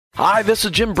Hi, this is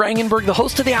Jim Brangenberg, the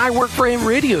host of the I Work for Him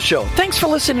radio show. Thanks for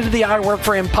listening to the I Work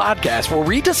for Him podcast, where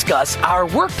we discuss our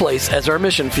workplace as our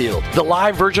mission field. The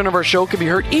live version of our show can be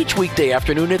heard each weekday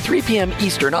afternoon at 3 p.m.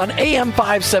 Eastern on AM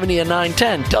 570 and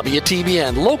 910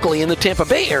 WTBN, locally in the Tampa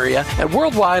Bay area, and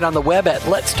worldwide on the web at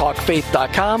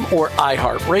letstalkfaith.com or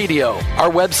iHeartRadio. Our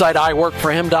website,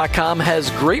 iworkforhim.com, has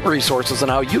great resources on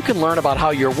how you can learn about how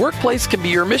your workplace can be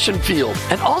your mission field.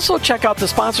 And also check out the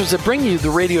sponsors that bring you the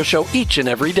radio show each and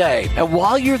every day. And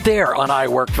while you're there on I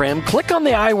Work for Him, click on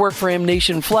the I Work for Him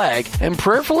Nation flag and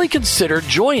prayerfully consider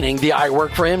joining the I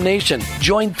Work for Him Nation.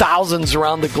 Join thousands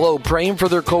around the globe praying for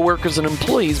their coworkers and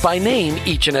employees by name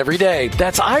each and every day.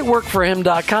 That's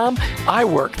iworkforhim.com. I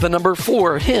work the number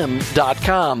 4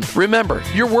 him.com. Remember,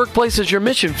 your workplace is your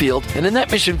mission field, and in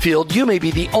that mission field, you may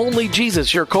be the only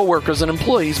Jesus your coworkers and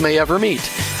employees may ever meet.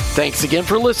 Thanks again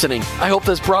for listening. I hope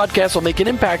this broadcast will make an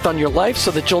impact on your life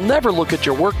so that you'll never look at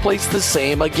your workplace the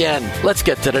same again. Let's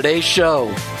get to today's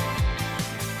show.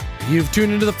 You've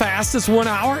tuned into the fastest 1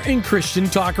 hour in Christian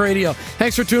talk radio.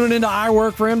 Thanks for tuning into I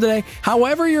Work for Him today.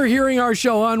 However you're hearing our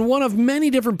show on one of many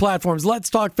different platforms,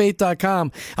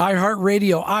 letstalkfaith.com,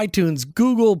 iHeartRadio, iTunes,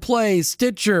 Google Play,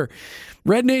 Stitcher,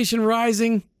 Red Nation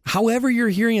Rising. However you're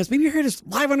hearing us, maybe you're hearing us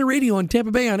live on the radio in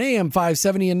Tampa Bay on AM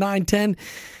 570 and 910,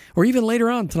 or even later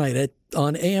on tonight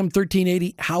on AM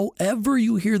 1380. However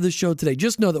you hear the show today,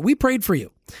 just know that we prayed for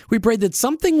you. We prayed that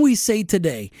something we say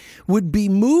today would be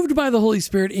moved by the Holy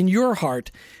Spirit in your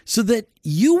heart so that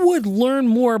you would learn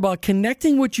more about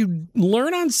connecting what you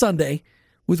learn on Sunday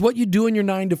with what you do in your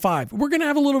 9 to 5. We're going to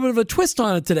have a little bit of a twist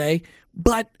on it today,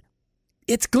 but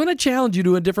it's going to challenge you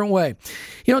to a different way.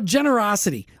 You know,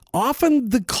 generosity. Often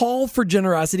the call for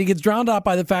generosity gets drowned out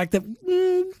by the fact that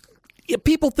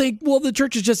people think, well, the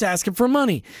church is just asking for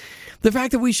money. The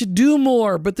fact that we should do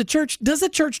more, but does the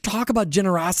church talk about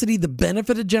generosity, the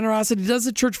benefit of generosity? Does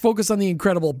the church focus on the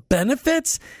incredible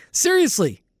benefits?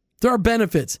 Seriously, there are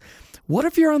benefits. What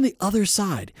if you're on the other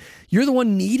side? You're the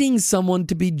one needing someone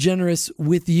to be generous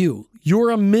with you. You're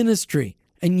a ministry,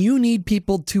 and you need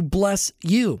people to bless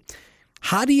you.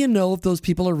 How do you know if those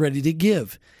people are ready to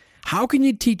give? How can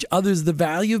you teach others the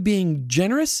value of being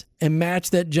generous and match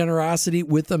that generosity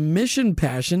with a mission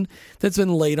passion that's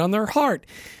been laid on their heart?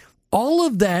 All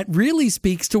of that really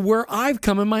speaks to where I've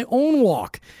come in my own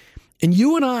walk. And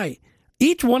you and I,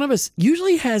 each one of us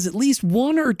usually has at least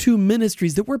 1 or 2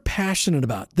 ministries that we're passionate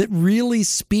about, that really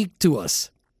speak to us.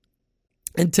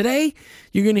 And today,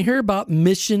 you're going to hear about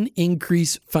Mission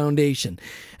Increase Foundation,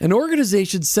 an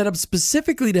organization set up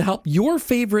specifically to help your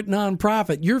favorite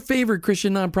nonprofit, your favorite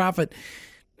Christian nonprofit,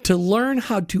 to learn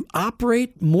how to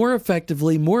operate more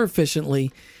effectively, more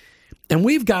efficiently. And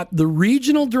we've got the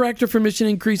regional director for Mission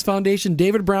Increase Foundation,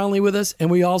 David Brownlee, with us. And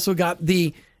we also got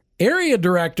the area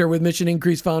director with Mission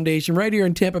Increase Foundation right here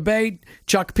in Tampa Bay,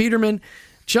 Chuck Peterman.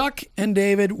 Chuck and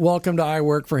David, welcome to I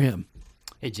Work for Him.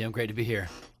 Hey, Jim, great to be here.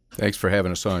 Thanks for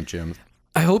having us on, Jim.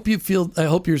 I hope you're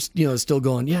still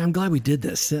going, yeah, I'm glad we did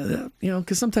this.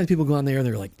 Because sometimes people go on there and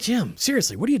they're like, Jim,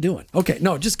 seriously, what are you doing? Okay,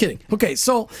 no, just kidding. Okay,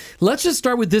 so let's just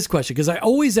start with this question, because I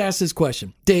always ask this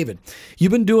question. David,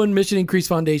 you've been doing Mission Increase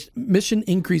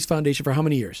Foundation for how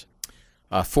many years?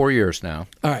 4 years now.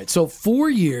 All right, so 4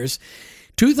 years.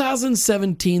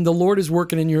 2017, the Lord is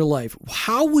working in your life.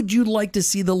 How would you like to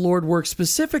see the Lord work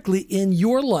specifically in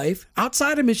your life,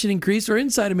 outside of Mission Increase or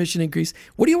inside of Mission Increase?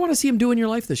 What do you want to see Him do in your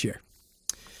life this year?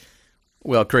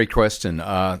 Well, great question.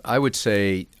 I would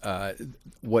say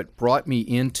what brought me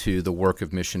into the work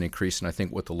of Mission Increase, and I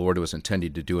think what the Lord was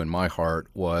intending to do in my heart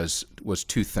was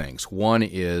 2 things. One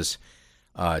is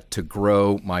to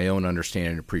grow my own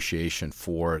understanding and appreciation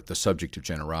for the subject of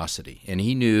generosity. And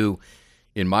He knew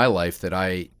in my life that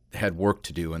I had work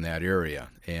to do in that area.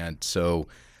 And so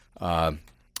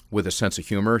with a sense of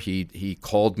humor, he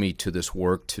called me to this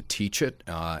work to teach it,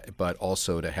 but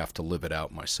also to have to live it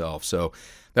out myself. So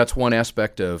that's one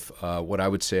aspect of what I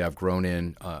would say I've grown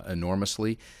in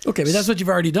enormously. Okay, but that's what you've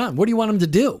already done. What do you want him to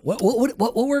do?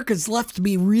 What work is left to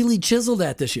be really chiseled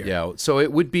at this year? Yeah, so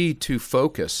it would be to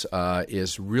focus,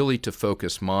 is really to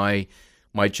focus my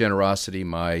generosity,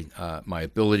 my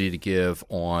ability to give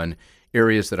on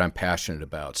areas that I'm passionate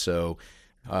about. So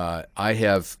I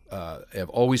have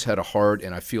always had a heart,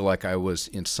 and I feel like I was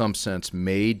in some sense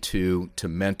made to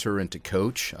mentor and to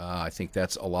coach. I think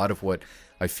that's a lot of what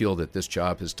I feel that this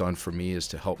job has done for me, is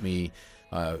to help me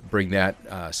bring that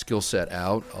skill set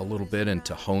out a little bit and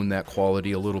to hone that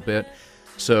quality a little bit.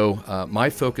 So my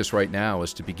focus right now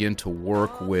is to begin to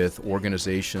work with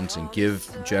organizations and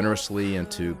give generously and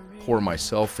to pour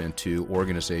myself into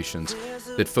organizations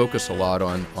that focus a lot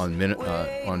on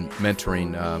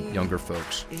mentoring younger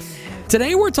folks.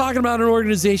 Today we're talking about an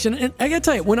organization, and I got to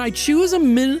tell you, when I choose a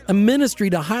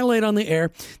ministry to highlight on the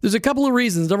air, there's a couple of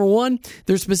reasons. Number one,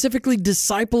 they're specifically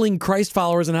discipling Christ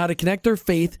followers on how to connect their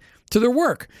faith to their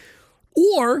work.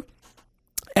 Or,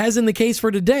 as in the case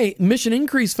for today, Mission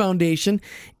Increase Foundation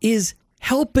is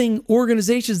helping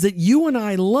organizations that you and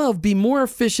I love be more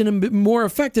efficient and more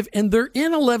effective, and they're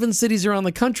in 11 cities around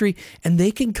the country, and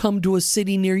they can come to a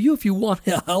city near you if you want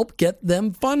to help get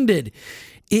them funded.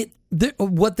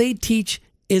 What they teach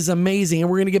is amazing, and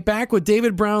we're going to get back with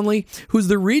David Brownlee, who's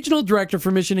the Regional Director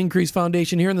for Mission Increase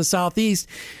Foundation here in the Southeast.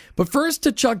 But first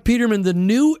to Chuck Peterman, the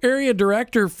new Area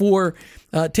Director for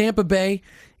Tampa Bay,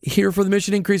 here for the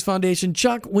Mission Increase Foundation.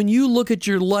 Chuck, when you look at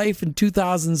your life in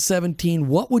 2017,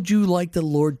 what would you like the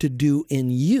Lord to do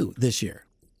in you this year?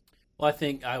 Well, I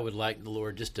think I would like the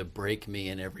Lord just to break me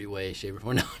in every way, shape, or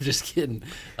form. No, I'm just kidding.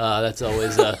 That's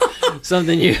always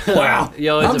something you... Wow,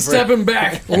 I'm stepping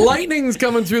back. Lightning's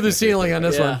coming through the ceiling on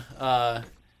this one.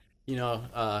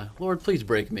 Lord, please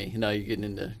break me. You're getting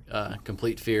into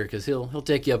complete fear because he'll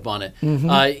take you up on it.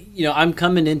 Mm-hmm. I'm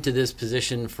coming into this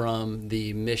position from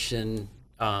the mission...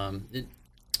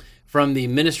 from the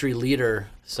ministry leader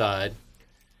side.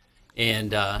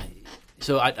 And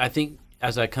so I think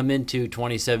as I come into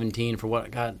 2017 for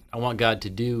what I want God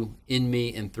to do in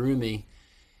me and through me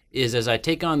is as I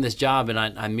take on this job and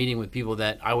I'm meeting with people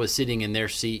that I was sitting in their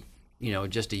seat,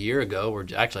 just a year ago, or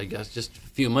actually just a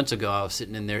few months ago, I was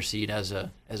sitting in their seat as a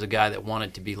guy that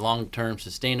wanted to be long-term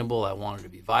sustainable. I wanted to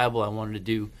be viable. I wanted to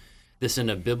do this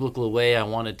in a biblical way. I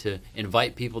wanted to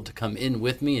invite people to come in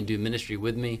with me and do ministry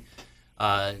with me,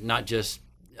 not just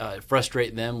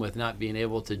frustrate them with not being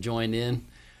able to join in,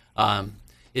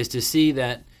 is to see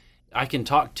that I can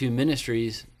talk to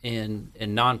ministries and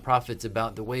nonprofits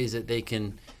about the ways that they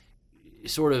can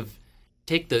sort of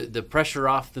take the pressure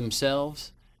off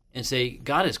themselves and say,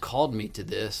 God has called me to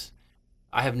this.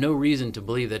 I have no reason to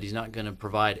believe that he's not going to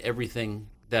provide everything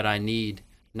that I need,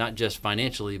 not just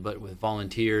financially, but with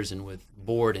volunteers and with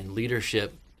board and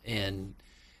leadership. And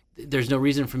there's no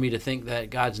reason for me to think that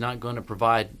God's not going to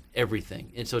provide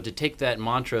everything. And so to take that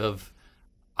mantra of,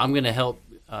 I'm going to help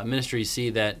ministries see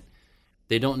that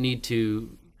they don't need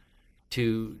to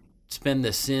spend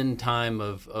the sin time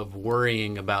of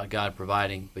worrying about God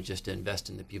providing, but just to invest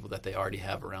in the people that they already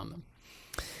have around them.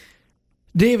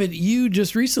 David, you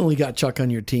just recently got Chuck on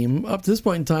your team. Up to this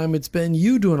point in time, it's been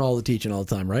you doing all the teaching all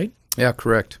the time, right? Yeah,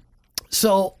 correct.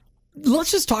 So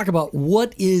let's just talk about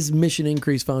what is Mission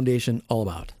Increase Foundation all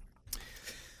about.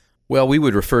 Well, we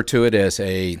would refer to it as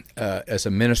a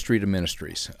ministry to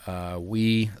ministries.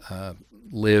 We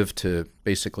live to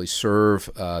basically serve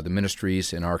the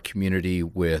ministries in our community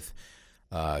with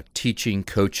teaching,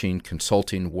 coaching,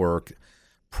 consulting work,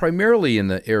 primarily in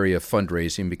the area of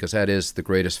fundraising, because that is the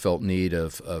greatest felt need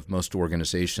of most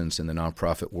organizations in the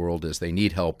nonprofit world, is they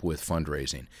need help with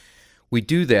fundraising. We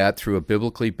do that through a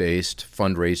biblically based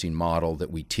fundraising model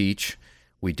that we teach.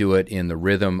 We do it in the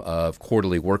rhythm of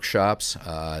quarterly workshops.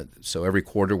 So every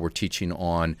quarter we're teaching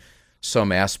on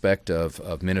some aspect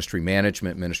of ministry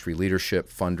management, ministry leadership,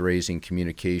 fundraising,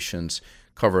 communications,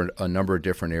 cover a number of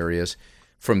different areas.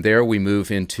 From there we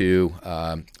move into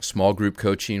small group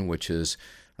coaching, which is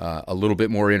a little bit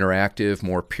more interactive,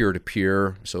 more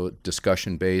peer-to-peer, so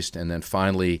discussion-based. And then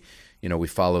finally, we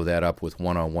follow that up with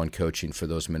one-on-one coaching for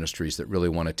those ministries that really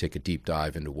want to take a deep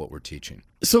dive into what we're teaching.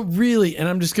 So really, and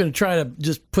I'm just going to try to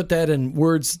just put that in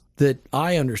words that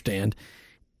I understand,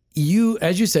 you,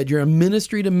 as you said, you're a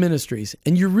ministry to ministries,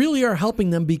 and you really are helping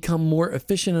them become more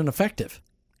efficient and effective.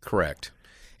 Correct.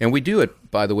 And we do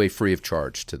it, by the way, free of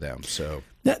charge to them. So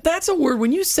that's a word.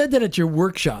 When you said that at your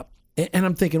workshop, and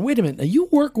I'm thinking, wait a minute, now you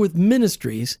work with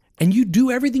ministries, and you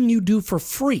do everything you do for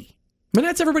free. I mean,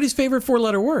 that's everybody's favorite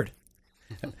four-letter word.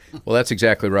 Well, that's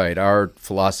exactly right. Our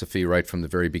philosophy right from the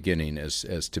very beginning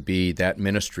is to be that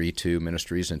ministry to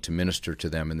ministries and to minister to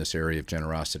them in this area of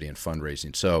generosity and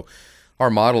fundraising. So our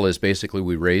model is basically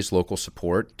we raise local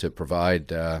support to provide,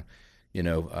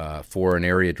 for an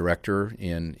area director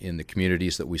in the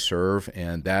communities that we serve,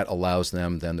 and that allows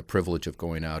them then the privilege of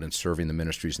going out and serving the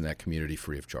ministries in that community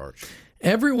free of charge.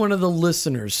 Every one of the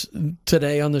listeners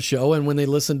today on the show, and when they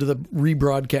listen to the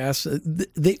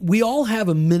rebroadcast, we all have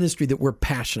a ministry that we're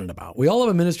passionate about. We all have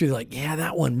a ministry that's like, yeah,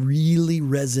 that one really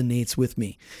resonates with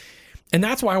me. And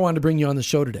that's why I wanted to bring you on the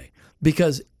show today,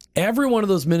 because every one of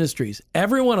those ministries,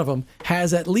 every one of them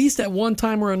has at least at one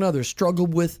time or another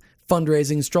struggled with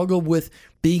fundraising, struggle with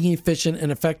being efficient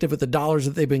and effective with the dollars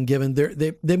that they've been given.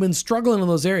 They've been struggling in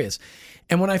those areas.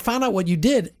 And when I found out what you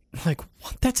did, I'm like,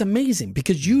 what? That's amazing,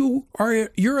 because you're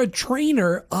a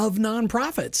trainer of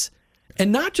nonprofits,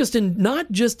 and not just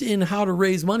in how to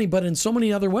raise money, but in so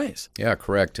many other ways. Yeah,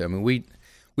 correct. I mean, we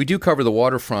do cover the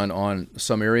waterfront on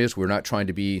some areas. We're not trying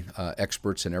to be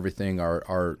experts in everything.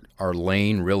 Our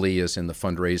lane really is in the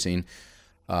fundraising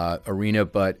arena,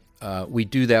 but we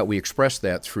do that. We express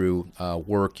that through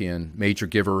work in major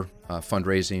giver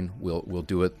fundraising. We'll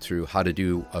do it through how to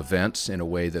do events in a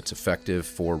way that's effective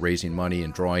for raising money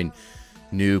and drawing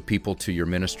new people to your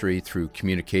ministry, through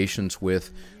communications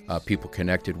with people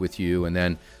connected with you, and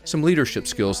then some leadership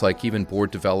skills like even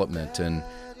board development and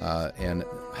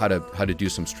how to do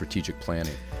some strategic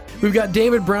planning. We've got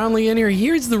David Brownlee in here.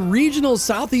 Here's the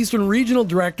Southeastern Regional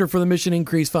Director for the Mission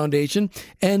Increase Foundation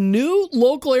and new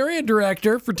local area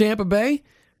director for Tampa Bay,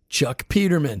 Chuck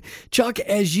Peterman. Chuck,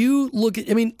 as you look at,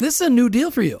 this is a new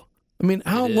deal for you.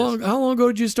 How long ago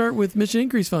did you start with Mission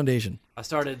Increase Foundation? I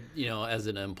started, as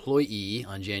an employee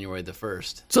on January the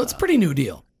 1st. So it's a pretty new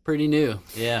deal. Pretty new.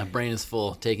 Yeah, brain is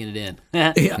full, taking it in.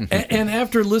 Yeah, and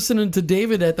after listening to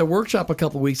David at the workshop a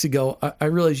couple of weeks ago, I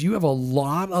realized you have a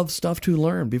lot of stuff to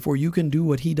learn before you can do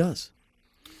what he does.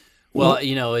 Well,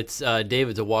 it's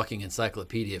David's a walking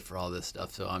encyclopedia for all this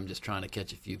stuff, so I'm just trying to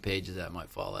catch a few pages that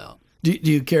might fall out. Do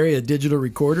you carry a digital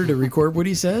recorder to record what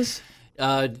he says?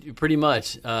 Pretty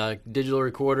much. Digital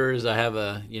recorders. I have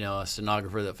a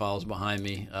stenographer that follows behind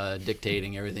me,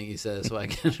 dictating everything he says, so I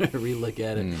can relook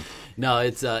at it. No,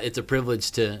 it's a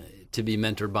privilege to be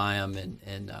mentored by him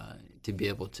and to be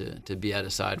able to be at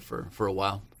his side for a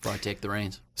while before I take the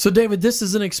reins. So, David, this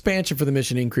is an expansion for the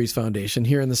Mission Increase Foundation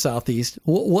here in the Southeast.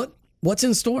 What's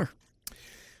in store?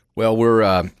 Well,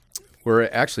 we're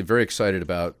actually very excited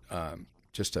about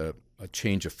just a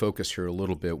change of focus here a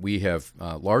little bit. We have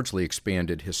largely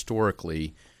expanded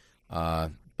historically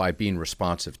by being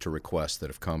responsive to requests that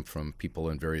have come from people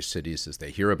in various cities as they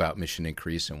hear about Mission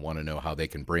Increase and want to know how they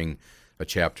can bring a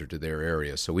chapter to their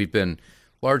area. So we've been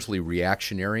largely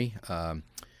reactionary.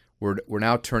 We're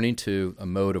now turning to a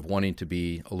mode of wanting to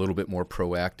be a little bit more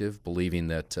proactive, believing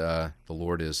that the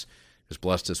Lord has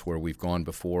blessed us where we've gone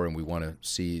before, and we want to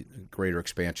see greater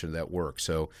expansion of that work.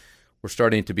 So we're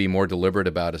starting to be more deliberate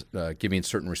about giving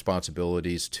certain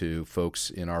responsibilities to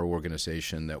folks in our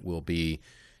organization that will be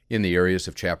in the areas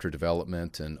of chapter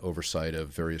development and oversight of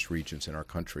various regions in our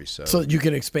country. So you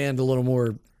can expand a little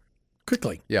more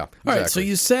quickly. Yeah, exactly. All right, so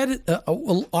you said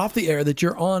off the air that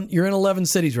you're in 11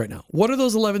 cities right now. What are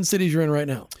those 11 cities you're in right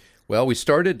now? Well,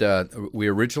 we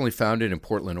originally founded in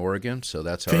Portland, Oregon, so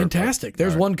that's fantastic.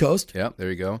 There's one coast. Yeah, there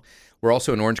you go. We're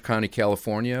also in Orange County,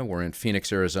 California. We're in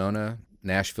Phoenix, Arizona,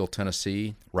 Nashville,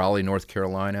 Tennessee, Raleigh, North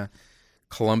Carolina,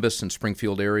 Columbus and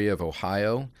Springfield area of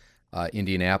Ohio,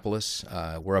 Indianapolis.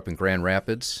 We're up in Grand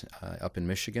Rapids, up in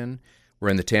Michigan. We're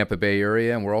in the Tampa Bay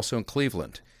area, and we're also in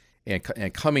Cleveland.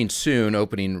 And coming soon,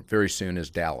 opening very soon, is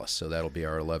Dallas. So that'll be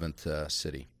our 11th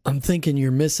city. I'm thinking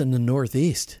you're missing the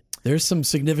Northeast. There's some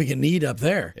significant need up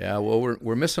there. Yeah, well,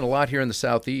 we're missing a lot here in the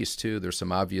Southeast, too. There's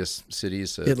some obvious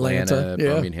cities, Atlanta,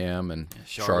 Birmingham, and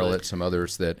Charlotte, some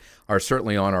others that are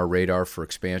certainly on our radar for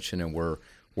expansion, and we're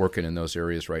working in those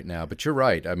areas right now. But you're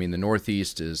right. The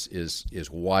Northeast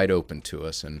is wide open to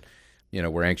us, and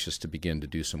we're anxious to begin to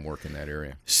do some work in that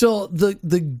area. So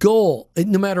the goal,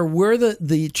 no matter where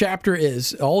the chapter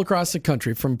is, all across the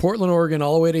country, from Portland, Oregon,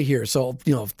 all the way to here, so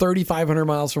 3,500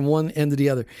 miles from one end to the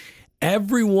other,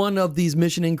 every one of these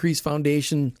Mission Increase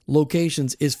Foundation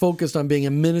locations is focused on being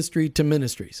a ministry to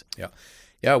ministries.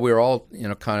 Yeah, we're all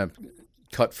kind of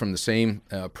cut from the same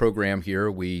program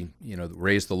here. We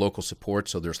raise the local support,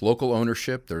 so there's local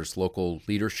ownership, there's local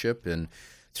leadership, and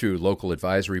through local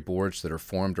advisory boards that are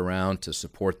formed around to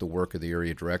support the work of the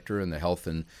area director and the health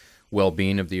and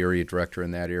well-being of the area director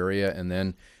in that area, and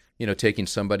then taking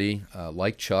somebody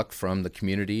like Chuck from the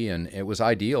community. And it was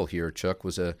ideal here. Chuck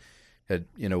was a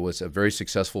very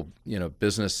successful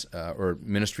business or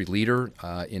ministry leader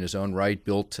in his own right.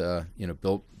 Built the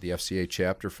FCA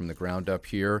chapter from the ground up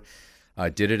here.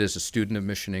 Did it as a student of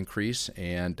Mission Increase,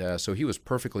 and so he was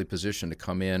perfectly positioned to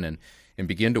come in and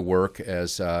begin to work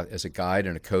as a guide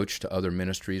and a coach to other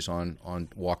ministries on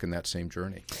walking that same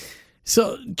journey.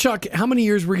 So, Chuck, how many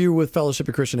years were you with Fellowship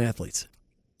of Christian Athletes?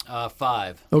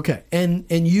 5. Okay, and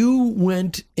you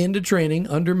went into training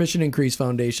under Mission Increase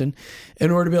Foundation in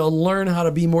order to be able to learn how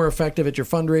to be more effective at your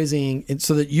fundraising, and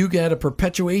so that you get a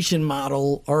perpetuation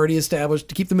model already established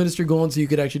to keep the ministry going, so you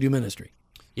could actually do ministry.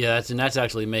 Yeah, that's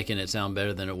actually making it sound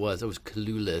better than it was. I was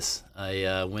clueless.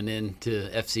 I went into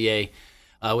FCA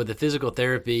with a physical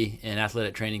therapy and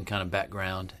athletic training kind of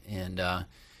background. And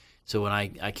so when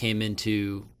I came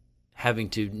into having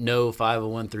to know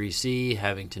 501(c),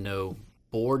 having to know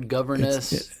board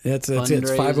governance, it's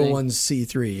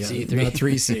 501c3, yeah, C3. not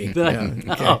 3c.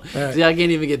 Yeah. Okay. Right. See, I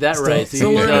can't even get that right.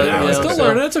 Still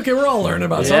learning. That's okay. We're all learning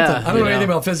about something. I don't know anything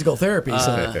about physical therapy.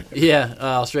 So.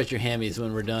 I'll stretch your hammies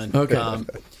when we're done. Okay.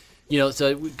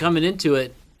 So coming into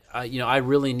it, I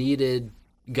really needed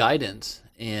guidance,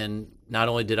 and not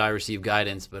only did I receive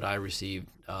guidance, but I received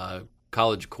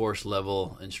college course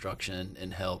level instruction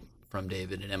and help from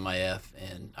David and MIF,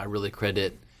 and I really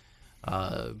credit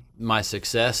my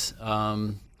success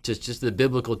just the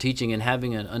biblical teaching and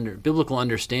having biblical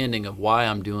understanding of why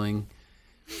I'm doing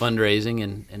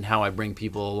fundraising and how I bring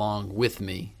people along with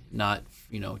me, not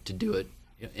to do it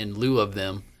in lieu of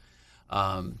them.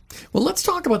 Well, let's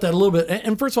talk about that a little bit.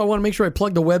 And first of all, I want to make sure I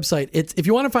plug the website. If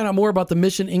you want to find out more about the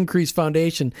Mission Increase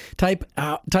Foundation, type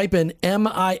in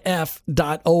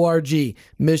MIF.org,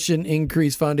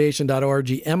 missionincreasefoundation.org,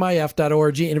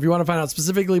 MIF.org. And if you want to find out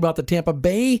specifically about the Tampa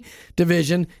Bay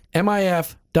division,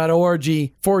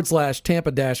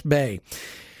 MIF.org/Tampa-Bay.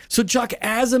 So, Chuck,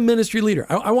 as a ministry leader,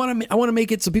 I want to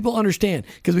make it so people understand,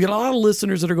 because we got a lot of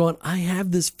listeners that are going, I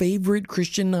have this favorite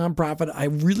Christian nonprofit. I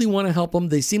really want to help them.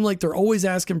 They seem like they're always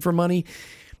asking for money.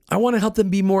 I want to help them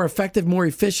be more effective, more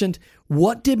efficient.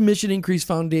 What did Mission Increase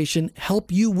Foundation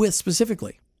help you with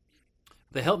specifically?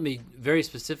 They helped me very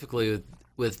specifically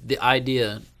with the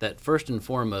idea that first and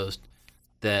foremost,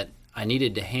 that I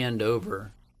needed to hand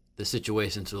over the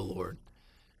situation to the Lord,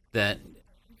 that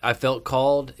I felt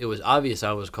called. It was obvious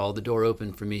I was called. The door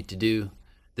opened for me to do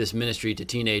this ministry to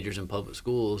teenagers in public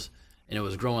schools, and it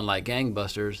was growing like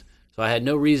gangbusters. So I had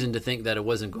no reason to think that it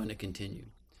wasn't going to continue.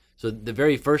 So the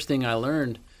very first thing I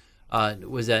learned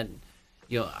was that,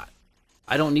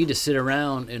 I don't need to sit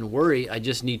around and worry. I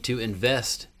just need to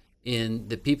invest in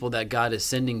the people that God is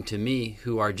sending to me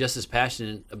who are just as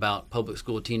passionate about public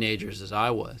school teenagers as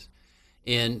I was.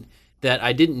 And that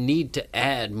I didn't need to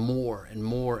add more and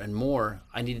more and more.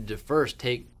 I needed to first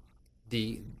take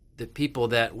the people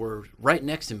that were right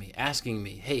next to me, asking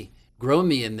me, hey, grow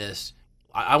me in this.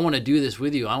 I want to do this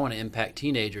with you. I want to impact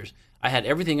teenagers. I had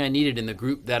everything I needed in the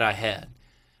group that I had.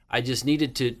 I just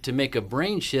needed to make a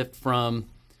brain shift from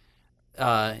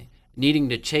needing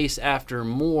to chase after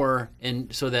more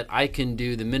and so that I can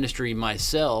do the ministry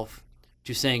myself,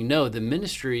 to saying, no, the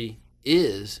ministry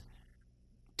is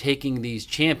taking these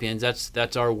champions,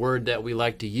 that's our word that we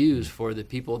like to use for the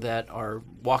people that are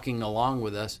walking along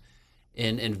with us,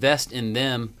 and invest in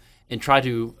them and try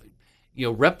to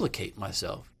replicate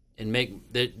myself and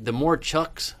make the more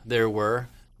Chucks there were,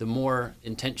 the more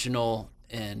intentional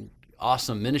and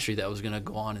awesome ministry that was going to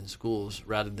go on in schools,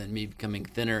 rather than me becoming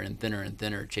thinner and thinner and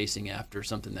thinner, chasing after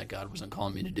something that God wasn't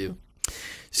calling me to do.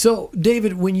 So,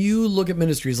 David, when you look at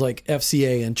ministries like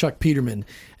FCA and Chuck Peterman,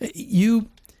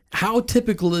 how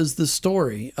typical is the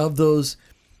story of those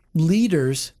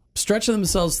leaders stretching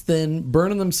themselves thin,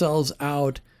 burning themselves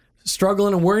out,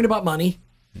 struggling and worrying about money?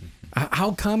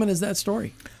 How common is that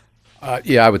story?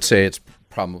 I would say it's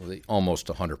probably almost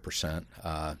 100%.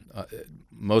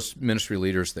 Most ministry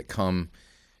leaders that come,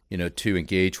 to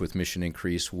engage with Mission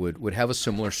Increase would have a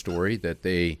similar story, that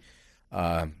they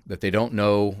don't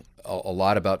know a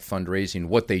lot about fundraising.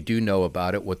 What they do know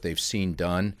about it, what they've seen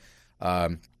done,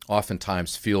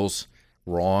 oftentimes feels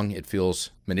wrong. It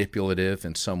feels manipulative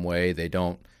in some way. They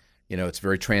don't, it's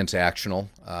very transactional.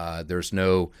 There's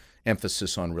no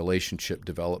emphasis on relationship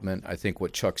development. I think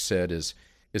what Chuck said is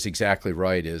exactly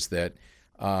right, is that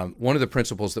one of the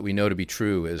principles that we know to be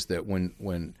true is that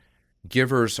when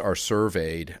givers are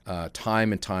surveyed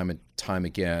time and time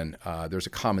again, there's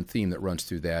a common theme that runs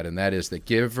through that, and that is that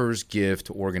givers give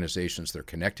to organizations they're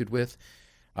connected with,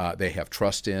 they have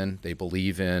trust in, they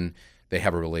believe in, they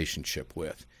have a relationship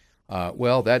with.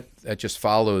 That just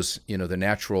follows, the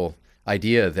natural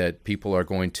idea that people are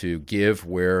going to give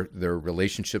where there are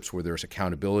relationships, where there's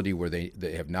accountability, where they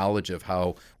have knowledge of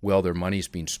how well their money is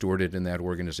being stewarded in that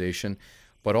organization.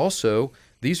 But also,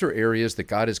 these are areas that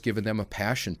God has given them a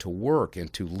passion to work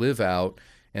and to live out,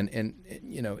 and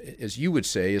as you would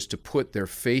say, is to put their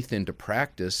faith into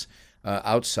practice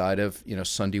outside of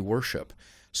Sunday worship.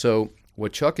 So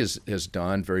what Chuck has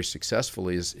done very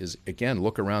successfully is again,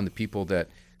 look around the people that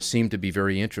seem to be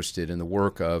very interested in the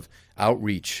work of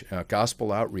outreach,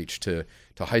 gospel outreach to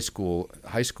high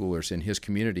schoolers in his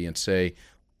community, and say,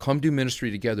 come do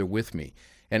ministry together with me.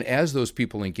 And as those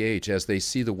people engage, as they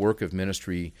see the work of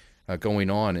ministry going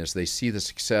on, as they see the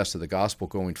success of the gospel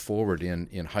going forward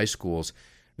in high schools,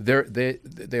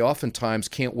 they oftentimes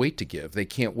can't wait to give. They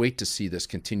can't wait to see this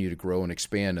continue to grow and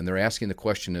expand. And they're asking the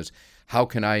question is, how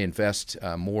can I invest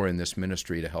more in this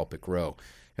ministry to help it grow?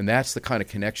 And that's the kind of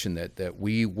connection that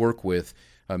we work with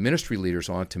ministry leaders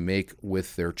on to make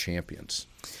with their champions.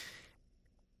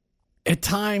 At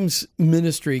times,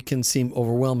 ministry can seem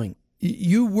overwhelming.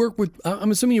 You work with,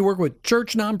 I'm assuming you work with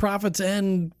church nonprofits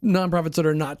and nonprofits that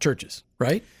are not churches,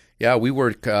 right? Yeah, we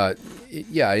work, there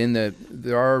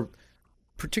are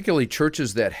particularly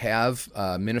churches that have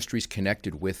ministries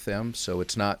connected with them. So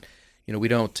it's not, we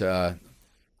don't,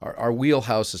 our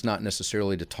wheelhouse is not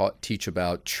necessarily to teach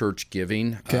about church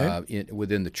giving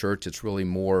within the church. It's really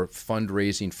more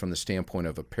fundraising from the standpoint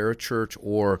of a parachurch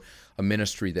or a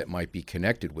ministry that might be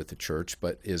connected with the church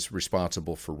but is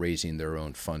responsible for raising their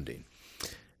own funding.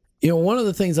 One of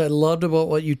the things I loved about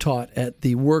what you taught at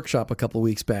the workshop a couple of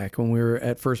weeks back when we were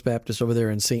at First Baptist over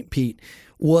there in St. Pete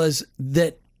was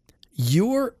that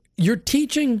you're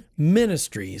teaching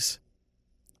ministries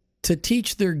to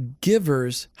teach their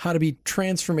givers how to be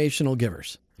transformational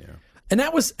givers. Yeah. And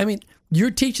that was,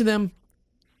 you're teaching them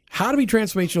how to be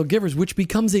transformational givers, which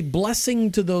becomes a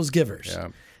blessing to those givers. Yeah.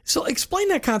 So explain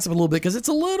that concept a little bit, because it's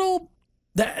a little,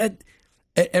 that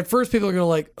at first people are going to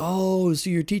like, oh, so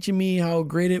you're teaching me how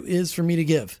great it is for me to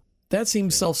give. That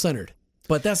seems self-centered,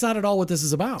 but that's not at all what this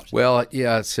is about. Well,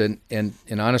 yeah, and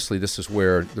honestly, this is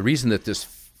where the reason that this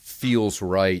feels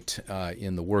right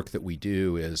in the work that we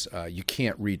do is you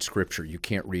can't read Scripture. You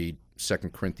can't read 2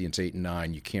 Corinthians 8 and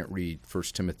 9. You can't read 1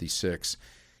 Timothy 6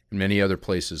 and many other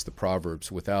places, the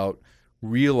Proverbs, without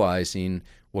realizing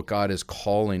what God is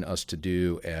calling us to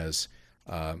do as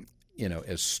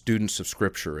as students of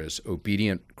Scripture, as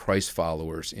obedient Christ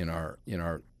followers in our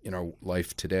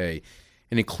life today.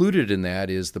 And included in that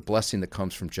is the blessing that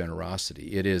comes from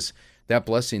generosity. It is that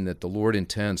blessing that the Lord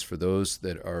intends for those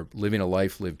that are living a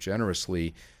life lived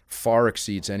generously far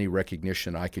exceeds any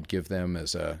recognition I could give them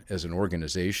as an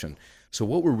organization. So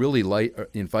what we're really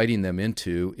inviting them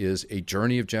into is a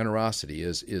journey of generosity,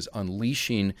 is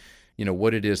unleashing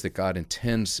what it is that God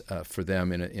intends for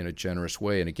them in a generous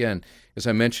way. And again, as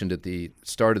I mentioned at the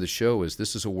start of the show,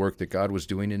 this is a work that God was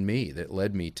doing in me that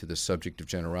led me to the subject of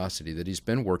generosity that He's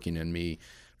been working in me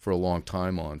for a long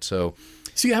time on. So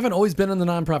you haven't always been in the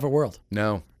nonprofit world?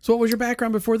 No. So what was your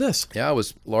background before this? Yeah, I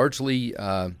was largely,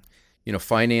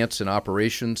 finance and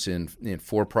operations in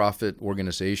for-profit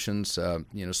organizations.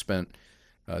 Spent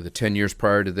the 10 years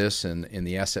prior to this in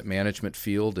the asset management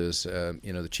field as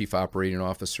the chief operating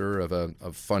officer of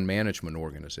a fund management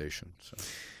organization.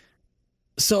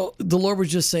 So the Lord was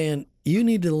just saying, you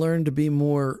need to learn to be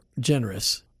more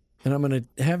generous. And I'm going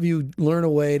to have you learn a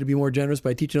way to be more generous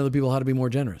by teaching other people how to be more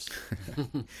generous.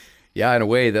 Yeah, in a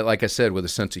way that, like I said, with a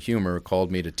sense of humor,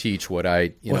 called me to teach what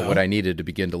I needed to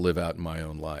begin to live out in my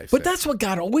own life. But that's what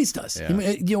God always does. Yeah,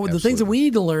 the things that we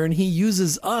need to learn, He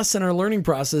uses us in our learning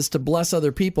process to bless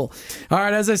other people. All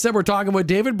right, as I said, we're talking with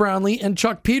David Brownlee and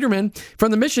Chuck Peterman from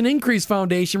the Mission Increase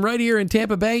Foundation right here in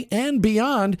Tampa Bay and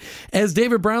beyond, as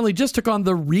David Brownlee just took on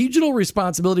the regional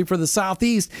responsibility for the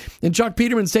Southeast, and Chuck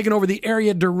Peterman's taken over the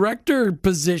area director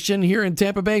position here in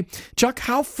Tampa Bay. Chuck,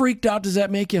 how freaked out does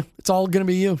that make you? It's all going to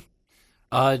be you.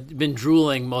 Been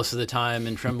drooling most of the time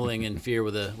and trembling in fear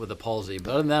with a palsy.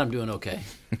 But other than that, I'm doing okay.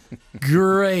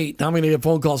 Great. I'm going to get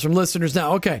phone calls from listeners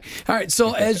now. Okay. All right.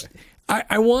 So as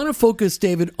I want to focus,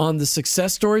 David, on the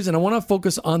success stories, and I want to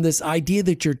focus on this idea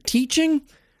that you're teaching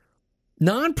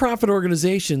nonprofit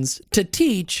organizations to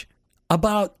teach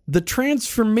about the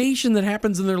transformation that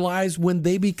happens in their lives when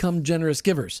they become generous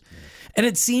givers. And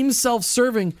it seems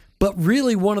self-serving, but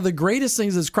really one of the greatest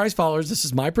things as Christ followers, this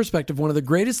is my perspective, one of the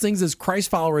greatest things as Christ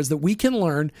followers that we can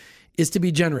learn is to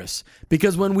be generous.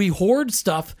 Because when we hoard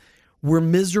stuff, we're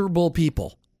miserable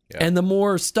people. Yeah. And the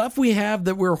more stuff we have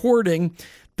that we're hoarding,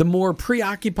 the more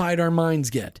preoccupied our minds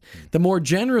get. The more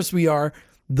generous we are,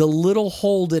 the little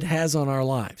hold it has on our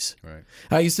lives. Right.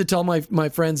 I used to tell my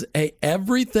friends, hey,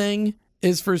 everything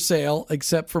is for sale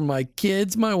except for my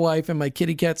kids, my wife, and my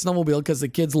kitty cat snowmobile, because the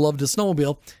kids love to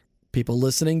snowmobile. People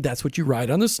listening, that's what you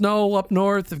ride on the snow up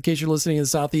north, in case you're listening in the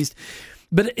Southeast.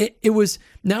 But it was,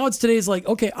 now it's today's like,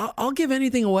 okay, I'll give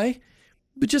anything away,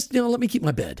 but just, let me keep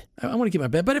my bed. I want to keep my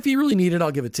bed. But if you really need it,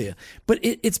 I'll give it to you. But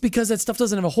it's because that stuff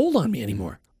doesn't have a hold on me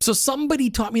anymore. So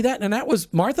somebody taught me that, and that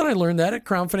was, Martha and I learned that at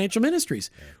Crown Financial Ministries.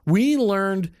 We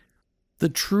learned the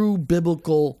true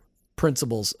biblical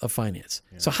principles of finance.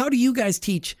 Yeah. So how do you guys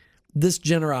teach this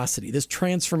generosity, this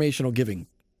transformational giving?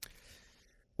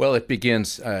 Well, it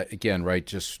begins, again, right,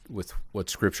 just with what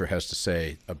Scripture has to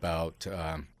say about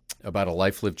a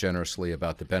life lived generously,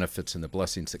 about the benefits and the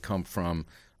blessings that come from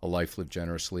a life lived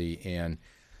generously. And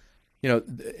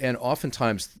And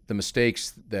oftentimes the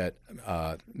mistakes that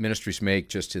ministries make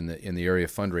just in the area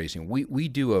of fundraising, we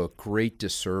do a great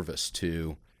disservice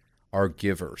to our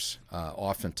givers,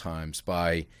 oftentimes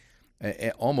by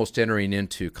almost entering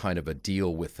into kind of a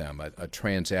deal with them, a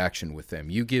transaction with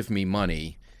them. You give me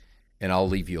money, and I'll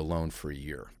leave you alone for a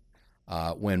year.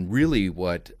 When really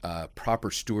what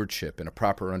proper stewardship and a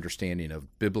proper understanding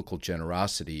of biblical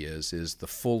generosity is the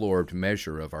full-orbed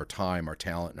measure of our time, our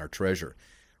talent, and our treasure.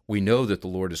 We know that the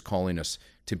Lord is calling us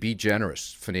to be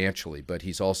generous financially, but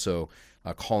He's also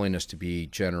calling us to be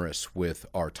generous with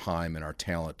our time and our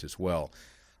talent as well.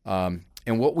 And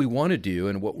what we want to do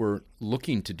and what we're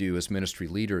looking to do as ministry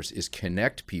leaders is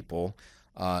connect people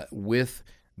with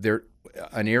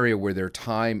an area where their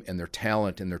time and their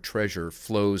talent and their treasure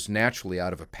flows naturally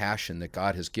out of a passion that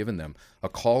God has given them, a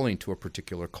calling to a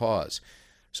particular cause.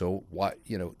 So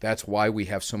that's why we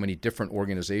have so many different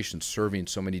organizations serving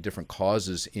so many different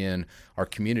causes in our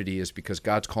community, is because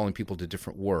God's calling people to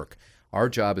different work. Our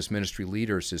job as ministry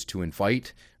leaders is to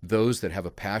invite those that have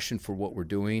a passion for what we're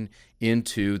doing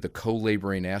into the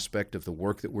co-laboring aspect of the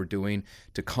work that we're doing,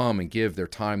 to come and give their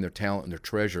time, their talent, and their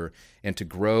treasure, and to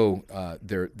grow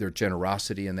their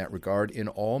generosity in that regard in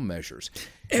all measures.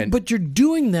 But you're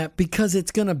doing that because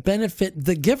it's going to benefit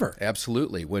the giver.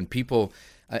 Absolutely. When people...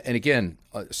 and again,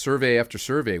 survey after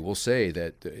survey will say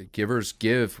that givers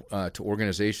give to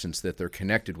organizations that they're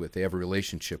connected with, they have a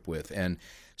relationship with. And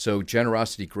so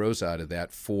generosity grows out of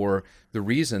that for the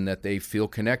reason that they feel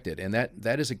connected. And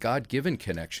that is a God-given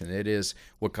connection. It is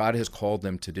what God has called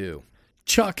them to do.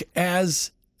 Chuck,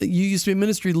 as you used to be a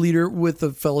ministry leader with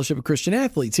the Fellowship of Christian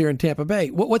Athletes here in Tampa Bay,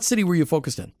 what city were you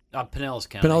focused in? Pinellas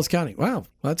County. Pinellas County. Wow,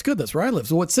 that's good. That's where I live.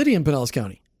 So what city in Pinellas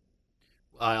County?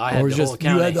 I had the whole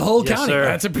county. You had the whole Yes, county. sir.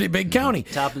 That's a pretty big county.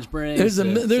 Topping Springs. There's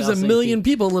a million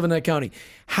people live in that county.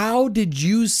 How did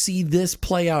you see this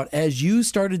play out as you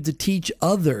started to teach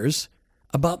others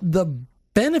about the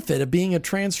benefit of being a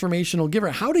transformational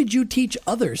giver? How did you teach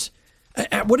others?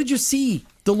 What did you see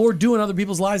the Lord do in other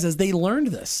people's lives as they learned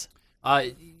this?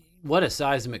 What a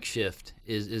seismic shift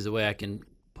is the way I can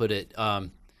put it.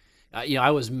 I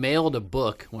was mailed a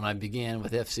book when I began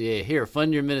with FCA. Here,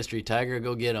 fund your ministry, Tiger,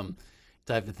 go get them.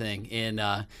 Type of thing, and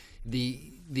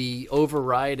the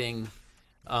overriding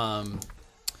thing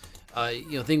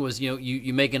was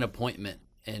you make an appointment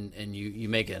and you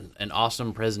make an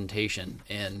awesome presentation,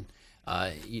 and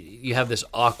you have this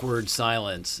awkward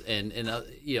silence and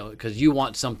because you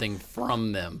want something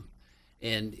from them,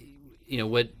 and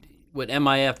what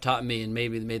MIF taught me and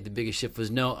maybe made the biggest shift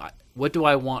was what do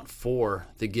I want for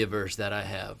the givers that I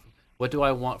have? What do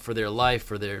I want for their life,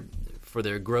 for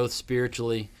their growth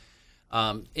spiritually?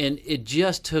 And it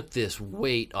just took this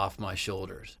weight off my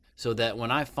shoulders, so that when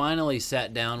I finally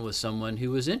sat down with someone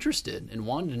who was interested and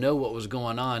wanted to know what was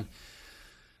going on,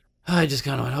 I just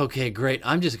kind of went, okay, great.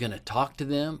 I'm just going to talk to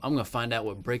them. I'm going to find out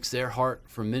what breaks their heart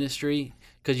for ministry,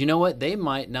 because you know what? They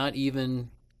might not even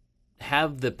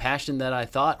have the passion that I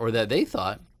thought or that they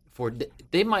thought for.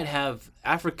 They might have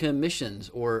Africa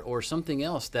missions or something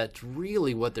else that's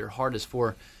really what their heart is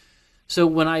for. So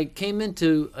when I came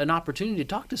into an opportunity to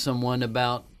talk to someone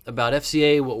about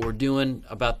FCA, what we're doing,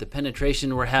 about the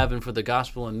penetration we're having for the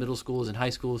gospel in middle schools and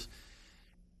high schools,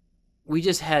 we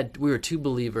were two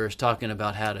believers talking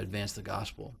about how to advance the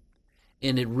gospel.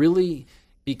 And it really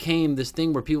became this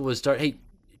thing where people would start, hey,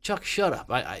 Chuck, shut up.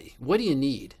 What do you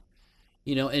need?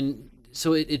 And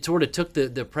so it sort of took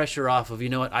the pressure off of,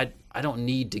 I don't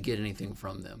need to get anything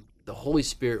from them. The Holy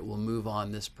Spirit will move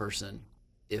on this person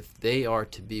if they are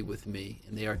to be with me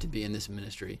and they are to be in this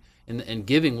ministry, and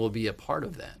giving will be a part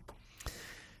of that.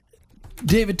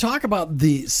 David, talk about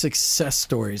the success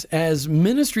stories as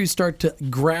ministries start to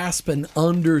grasp and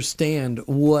understand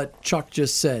what Chuck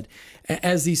just said,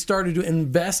 as he started to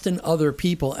invest in other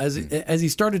people, as he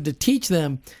started to teach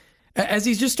them, as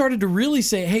he's just started to really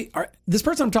say, hey, this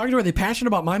person I'm talking to, are they passionate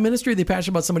about my ministry? Are they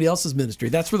passionate about somebody else's ministry?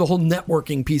 That's where the whole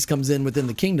networking piece comes in within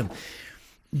the kingdom.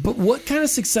 But what kind of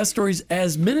success stories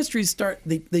as ministries start,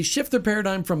 they shift their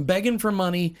paradigm from begging for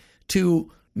money to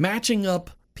matching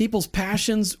up people's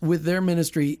passions with their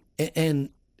ministry, and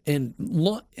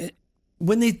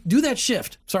when they do that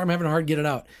shift, sorry, I'm having a hard get it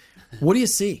out. What do you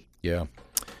see? Yeah,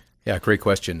 great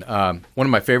question. One of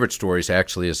my favorite stories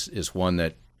actually is one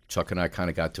that Chuck and I kind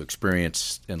of got to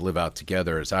experience and live out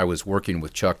together. As I was working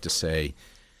with Chuck to say,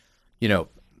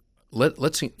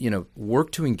 let's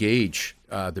work to engage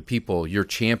the people, your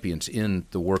champions in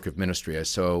the work of ministry.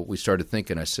 So we started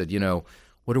thinking. I said,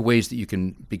 what are ways that you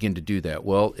can begin to do that?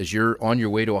 Well, as you're on your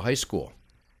way to a high school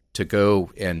to go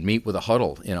and meet with a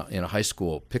huddle in a high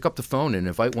school, pick up the phone and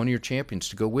invite one of your champions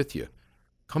to go with you.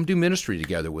 come do ministry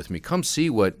together with me. Come see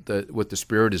what the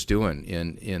Spirit is doing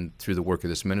in through the work of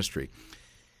this ministry.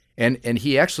 And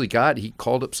he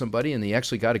called up somebody, and he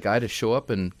actually got a guy to show up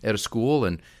at a school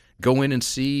and go in and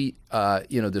see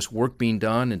this work being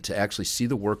done, and to actually see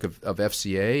the work of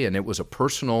FCA. And it was a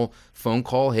personal phone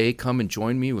call. Hey, come and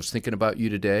join me. Was thinking about you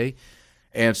today.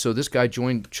 And so this guy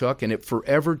joined Chuck, and it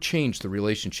forever changed the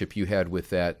relationship you had with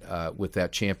that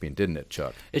champion, didn't it,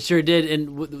 Chuck? It sure did.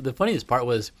 And the funniest part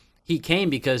was he came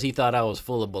because he thought I was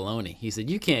full of baloney. He said,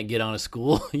 "You can't get on a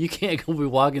school. You can't go be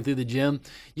walking through the gym.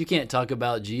 You can't talk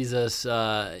about Jesus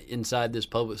inside this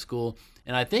public school."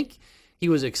 And I think he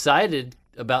was excited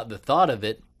about the thought of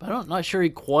it, but I'm not sure he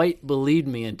quite believed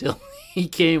me until he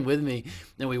came with me.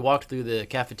 Then we walked through the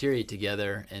cafeteria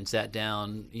together and sat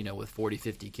down, with 40,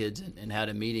 50 kids and had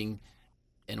a meeting,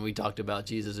 and we talked about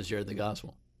Jesus and shared the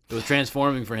gospel. It was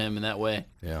transforming for him in that way.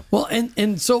 Yeah. Well,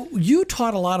 and so you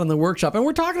taught a lot in the workshop, and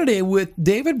we're talking today with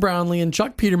David Brownlee and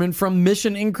Chuck Peterman from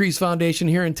Mission Increase Foundation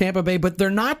here in Tampa Bay. But they're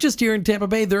not just here in Tampa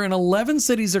Bay; they're in 11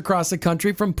 cities across the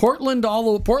country, from Portland,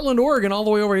 Oregon, all the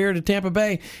way over here to Tampa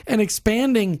Bay, and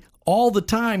expanding all the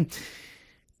time.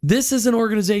 This is an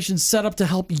organization set up to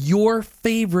help your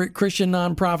favorite Christian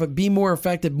nonprofit be more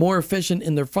effective, more efficient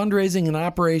in their fundraising and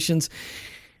operations.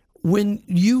 When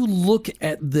you look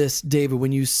at this, David,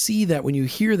 when you see that, when you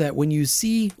hear that, when you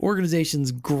see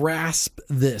organizations grasp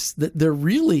this, that they're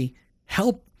really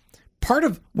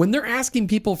when they're asking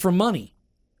people for money,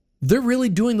 they're really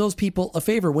doing those people a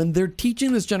favor. When they're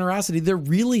teaching this generosity, they're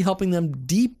really helping them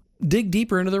dig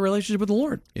deeper into their relationship with the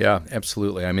Lord. Yeah,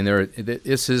 absolutely. I mean,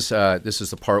 this is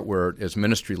the part where, as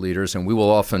ministry leaders, and we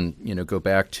will often go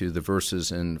back to the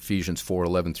verses in Ephesians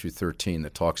 4:11 through 13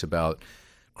 that talks about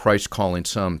Christ calling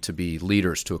some to be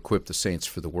leaders to equip the saints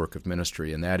for the work of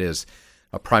ministry. And that is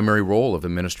a primary role of a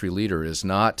ministry leader, is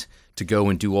not to go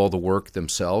and do all the work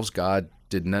themselves. God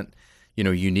did not,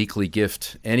 uniquely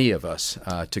gift any of us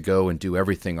to go and do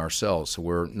everything ourselves.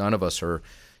 So none of us are,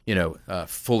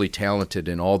 fully talented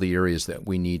in all the areas that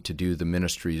we need to do the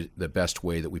ministry the best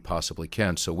way that we possibly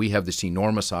can. So we have this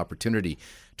enormous opportunity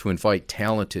to invite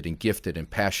talented and gifted and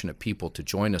passionate people to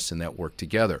join us in that work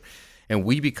together. And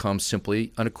we become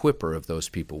simply an equipper of those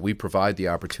people. We provide the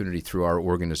opportunity through our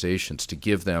organizations to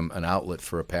give them an outlet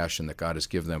for a passion that God has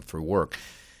given them for work.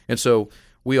 And so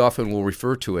we often will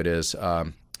refer to it as,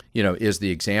 is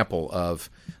the example of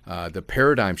the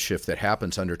paradigm shift that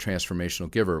happens under Transformational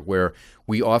Giver, where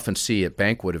we often see at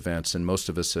banquet events, and most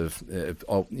of us have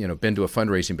been to a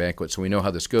fundraising banquet, so we know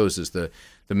how this goes, is the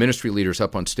ministry leaders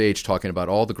up on stage talking about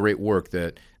all the great work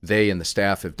that they and the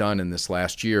staff have done in this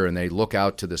last year, and they look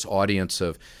out to this audience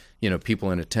of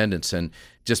people in attendance, and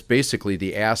just basically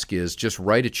the ask is just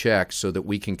write a check so that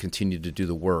we can continue to do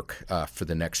the work for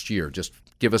the next year. Just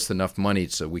give us enough money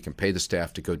so we can pay the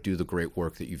staff to go do the great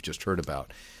work that you've just heard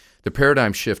about. The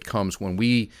paradigm shift comes when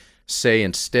we say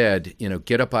instead,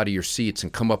 get up out of your seats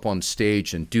and come up on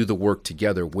stage and do the work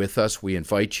together with us. We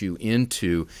invite you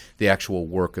into the actual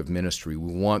work of ministry.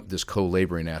 We want this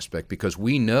co-laboring aspect because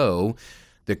we know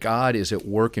that God is at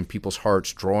work in people's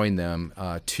hearts, drawing them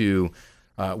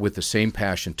with the same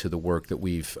passion to the work that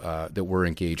we're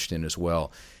engaged in as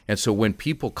well. And so when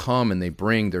people come and they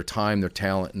bring their time, their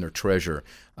talent, and their treasure,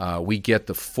 we get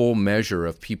the full measure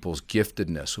of people's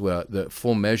giftedness, the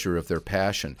full measure of their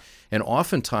passion. And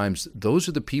oftentimes, those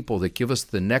are the people that give us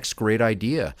the next great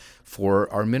idea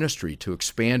for our ministry, to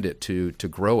expand it, to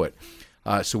grow it.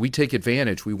 So we take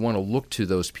advantage. We want to look to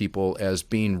those people as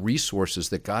being resources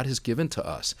that God has given to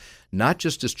us, not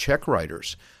just as check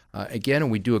writers. Again,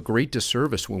 and we do a great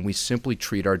disservice when we simply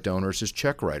treat our donors as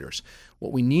check writers.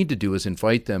 What we need to do is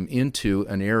invite them into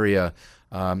an area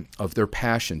of their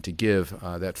passion to give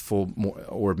that full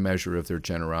or measure of their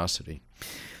generosity.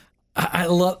 I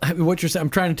love what you're saying. I'm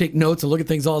trying to take notes and look at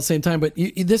things all at the same time, but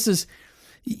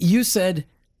you said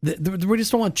that we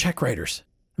just don't want check writers,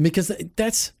 because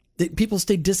people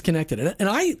stay disconnected. And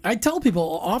I tell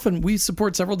people often, we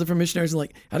support several different missionaries, and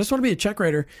like, I just want to be a check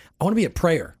writer. I want to be a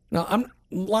prayer. Now, a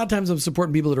lot of times I'm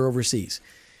supporting people that are overseas.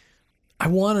 I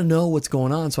want to know what's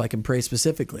going on so I can pray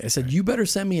specifically. I said, you better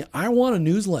send me, I want a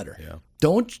newsletter. Yeah.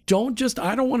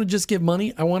 I don't want to just give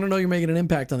money. I want to know you're making an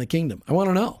impact on the kingdom. I want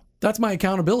to know. That's my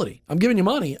accountability. I'm giving you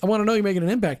money. I want to know you're making an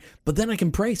impact, but then I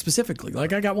can pray specifically.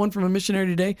 Like, I got one from a missionary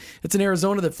today. It's in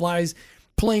Arizona that flies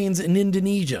planes in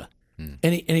Indonesia.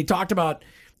 And he talked about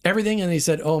everything, and he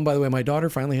said, oh, and by the way, my daughter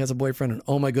finally has a boyfriend, and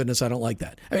oh my goodness, I don't like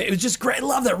that. I mean, it was just great. I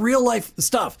love that real life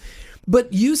stuff.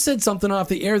 But you said something off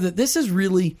the air that this is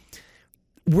really,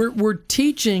 we're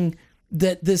teaching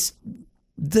that this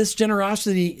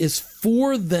generosity is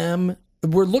for them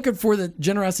we're looking for the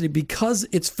generosity because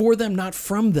it's for them, not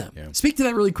from them. Yeah. Speak to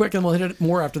that really quick, and we'll hit it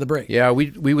more after the break. Yeah,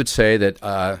 we would say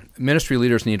that ministry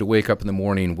leaders need to wake up in the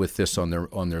morning with this on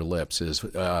their lips: is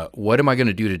what am I going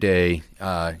to do today?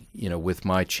 With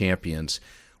my champions,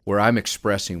 where I'm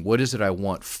expressing what is it I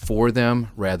want for them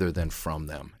rather than from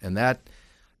them, and that.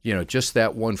 Just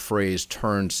that one phrase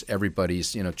turns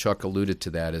everybody's, Chuck alluded to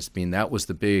that as being, that was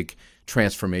the big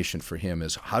transformation for him,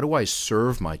 is how do I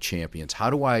serve my champions?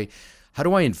 How do I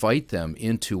invite them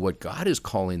into what God is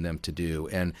calling them to do,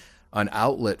 and an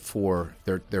outlet for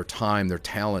their time, their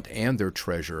talent, and their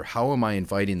treasure? How am I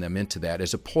inviting them into that,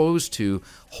 as opposed to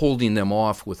holding them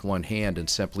off with one hand and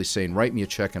simply saying, write me a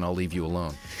check and I'll leave you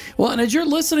alone? Well, and as you're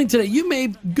listening today, you may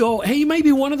go, hey, you may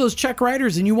be one of those check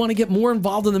writers and you want to get more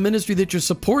involved in the ministry that you're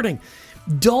supporting.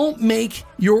 Don't make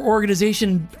your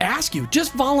organization ask you.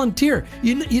 Just volunteer.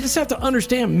 You just have to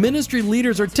understand, ministry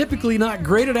leaders are typically not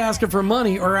great at asking for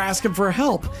money or asking for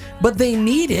help, but they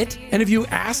need it. And if you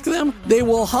ask them, they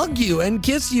will hug you and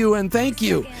kiss you and thank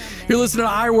you. You're listening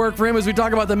to I Work for Him as we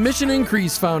talk about the Mission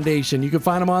Increase Foundation. You can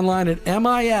find them online at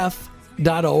MIF.org,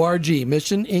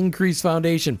 Mission Increase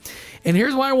Foundation. And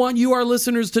here's why I want you, our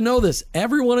listeners, to know this.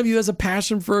 Every one of you has a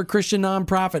passion for a Christian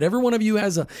nonprofit. Every one of you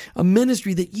has a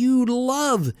ministry that you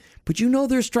love, but you know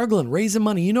they're struggling raising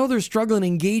money. You know they're struggling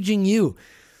engaging you.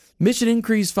 Mission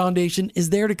Increase Foundation is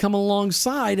there to come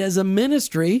alongside as a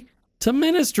ministry to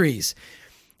ministries.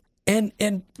 And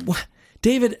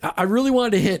David, I really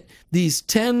wanted to hit these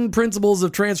 10 principles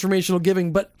of transformational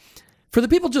giving, but for the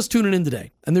people just tuning in today,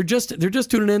 and they're just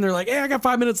tuning in, they're like, hey, I got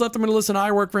 5 minutes left, I'm going to listen to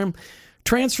I Work for Him.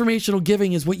 Transformational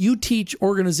giving is what you teach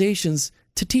organizations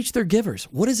to teach their givers.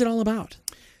 What is it all about?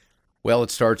 Well, it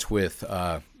starts with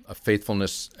a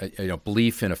faithfulness,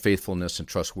 belief in a faithfulness and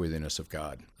trustworthiness of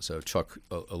God. So Chuck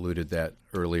alluded that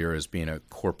earlier as being a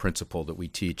core principle that we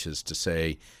teach, is to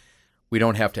say we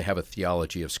don't have to have a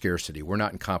theology of scarcity. We're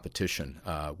not in competition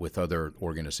with other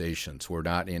organizations. We're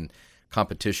not in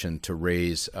competition to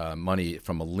raise money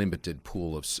from a limited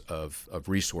pool of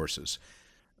resources.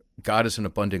 God is an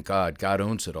abundant God. God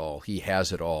owns it all. He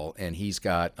has it all, and He's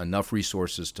got enough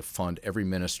resources to fund every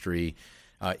ministry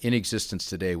in existence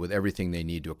today with everything they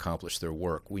need to accomplish their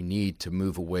work. We need to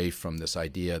move away from this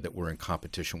idea that we're in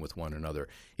competition with one another.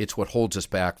 It's what holds us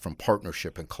back from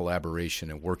partnership and collaboration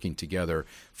and working together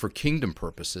for kingdom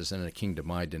purposes and a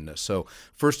kingdom-mindedness. So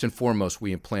first and foremost,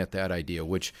 we implant that idea,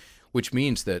 which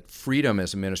means that freedom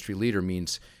as a ministry leader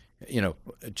means,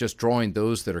 just drawing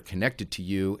those that are connected to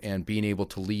you and being able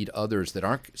to lead others that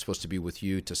aren't supposed to be with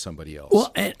you to somebody else.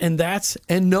 Well,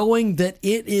 and knowing that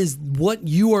it is what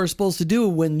you are supposed to do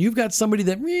when you've got somebody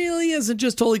that really isn't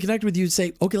just totally connected with you,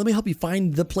 say, okay, let me help you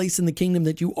find the place in the kingdom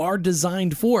that you are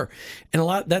designed for. And a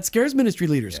lot that scares ministry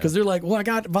leaders because they're like, well, I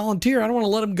got volunteer. I don't want to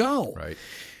let them go. Right.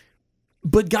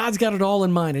 But God's got it all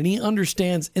in mind, and He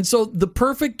understands. And so the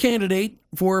perfect candidate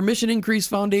for Mission Increase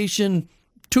Foundation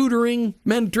tutoring,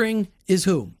 mentoring is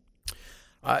who?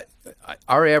 The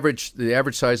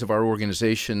average size of our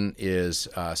organization is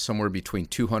somewhere between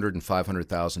 $200,000 and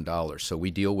 $500,000. So we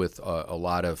deal with a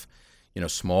lot of,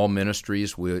 small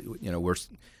ministries.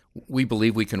 We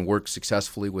believe we can work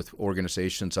successfully with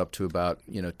organizations up to about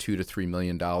 $2 to $3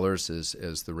 million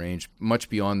as the range. Much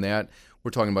beyond that,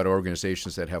 we're talking about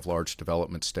organizations that have large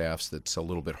development staffs. That's a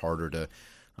little bit harder to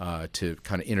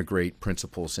kind of integrate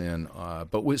principles in.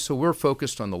 So we're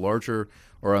focused on the larger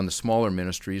or on the smaller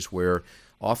ministries where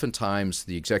oftentimes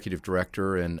the executive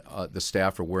director and the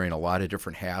staff are wearing a lot of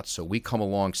different hats. So we come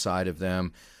alongside of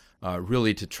them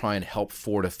really to try and help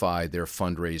fortify their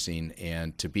fundraising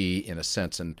and to be, in a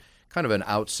sense, kind of an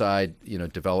outside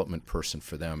development person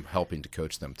for them, helping to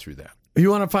coach them through that. If you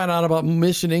want to find out about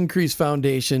Mission Increase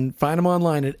Foundation, find them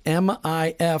online at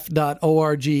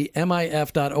MIF.org,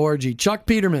 MIF.org. Chuck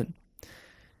Peterman,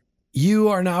 you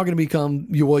are now going to become,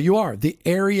 you are the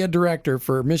area director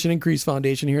for Mission Increase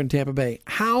Foundation here in Tampa Bay.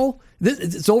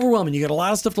 It's overwhelming. You got a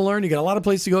lot of stuff to learn. You got a lot of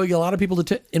places to go. You got a lot of people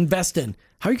to invest in.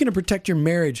 How are you going to protect your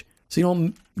marriage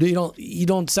so you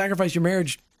don't sacrifice your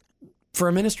marriage for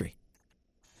a ministry?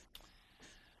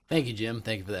 Thank you, Jim.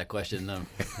 Thank you for that question. I'm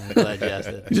glad you asked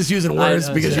it. You're just using words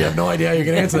because you have no idea how you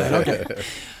can answer that.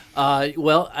 Okay.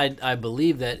 Well, I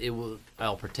believe that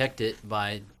I'll protect it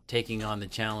by taking on the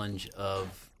challenge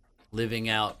of living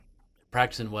out,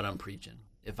 practicing what I'm preaching.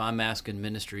 If I'm asking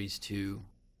ministries to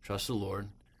trust the Lord,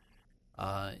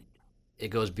 it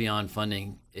goes beyond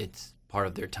funding. It's part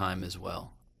of their time as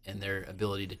well, and their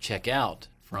ability to check out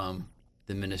from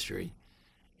the ministry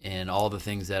and all the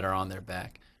things that are on their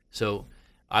back. So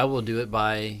I will do it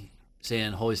by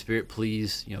saying, Holy Spirit,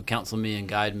 please, counsel me and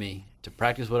guide me to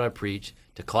practice what I preach,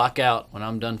 to clock out when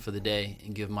I'm done for the day,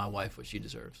 and give my wife what she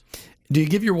deserves. Do you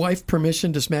give your wife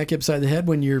permission to smack you upside the head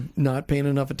when you're not paying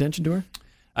enough attention to her?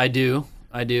 I do.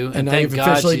 And now thank you've God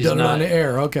officially she's done not, it on the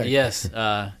air. Okay. Yes,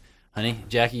 honey,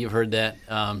 Jackie, you've heard that.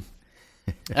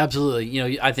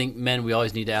 Absolutely. I think men, we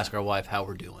always need to ask our wife how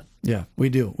we're doing. Yeah, we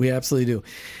do. We absolutely do.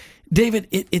 David,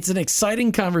 it's an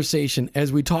exciting conversation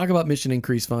as we talk about Mission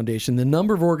Increase Foundation, the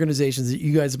number of organizations that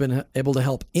you guys have been able to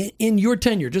help in your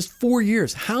tenure, just 4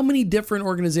 years. How many different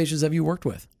organizations have you worked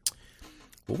with?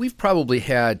 Well, we've probably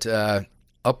had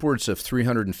upwards of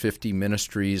 350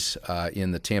 ministries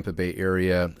in the Tampa Bay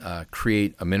area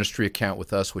create a ministry account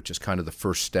with us, which is kind of the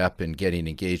first step in getting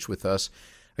engaged with us.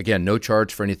 Again, no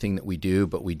charge for anything that we do,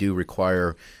 but we do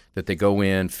require that they go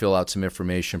in, fill out some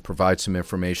information, provide some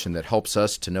information that helps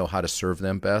us to know how to serve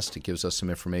them best. It gives us some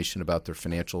information about their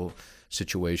financial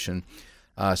situation.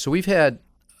 So we've had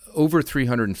over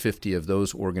 350 of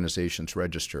those organizations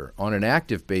register. On an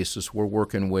active basis, we're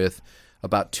working with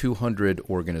about 200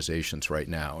 organizations right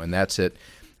now, and that's at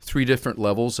 3 different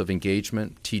levels of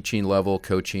engagement: teaching level,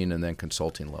 coaching, and then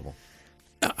consulting level.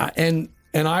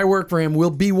 And I Work for Him will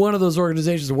be one of those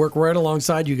organizations to work right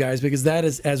alongside you guys, because that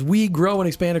is, as we grow and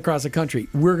expand across the country,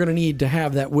 we're going to need to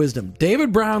have that wisdom.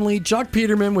 David Brownlee, Chuck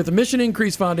Peterman with the Mission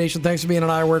Increase Foundation, thanks for being on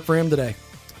I Work for Him today.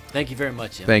 Thank you very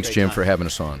much, Jim. Thanks, Great Jim, time. for having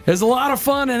us on. It's a lot of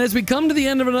fun, and as we come to the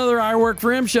end of another I Work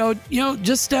for Him show,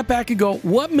 just step back and go,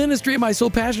 what ministry am I so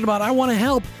passionate about? I want to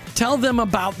help. Tell them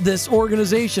about this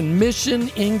organization, Mission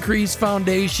Increase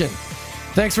Foundation.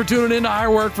 Thanks for tuning in to I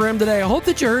Work for Him today. I hope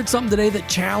that you heard something today that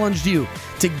challenged you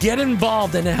to get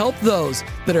involved and to help those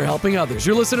that are helping others.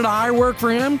 You're listening to I Work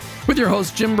for Him with your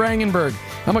host, Jim Brangenberg.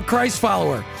 I'm a Christ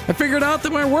follower. I figured out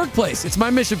that my workplace, it's my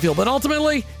mission field, but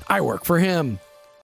ultimately, I work for Him.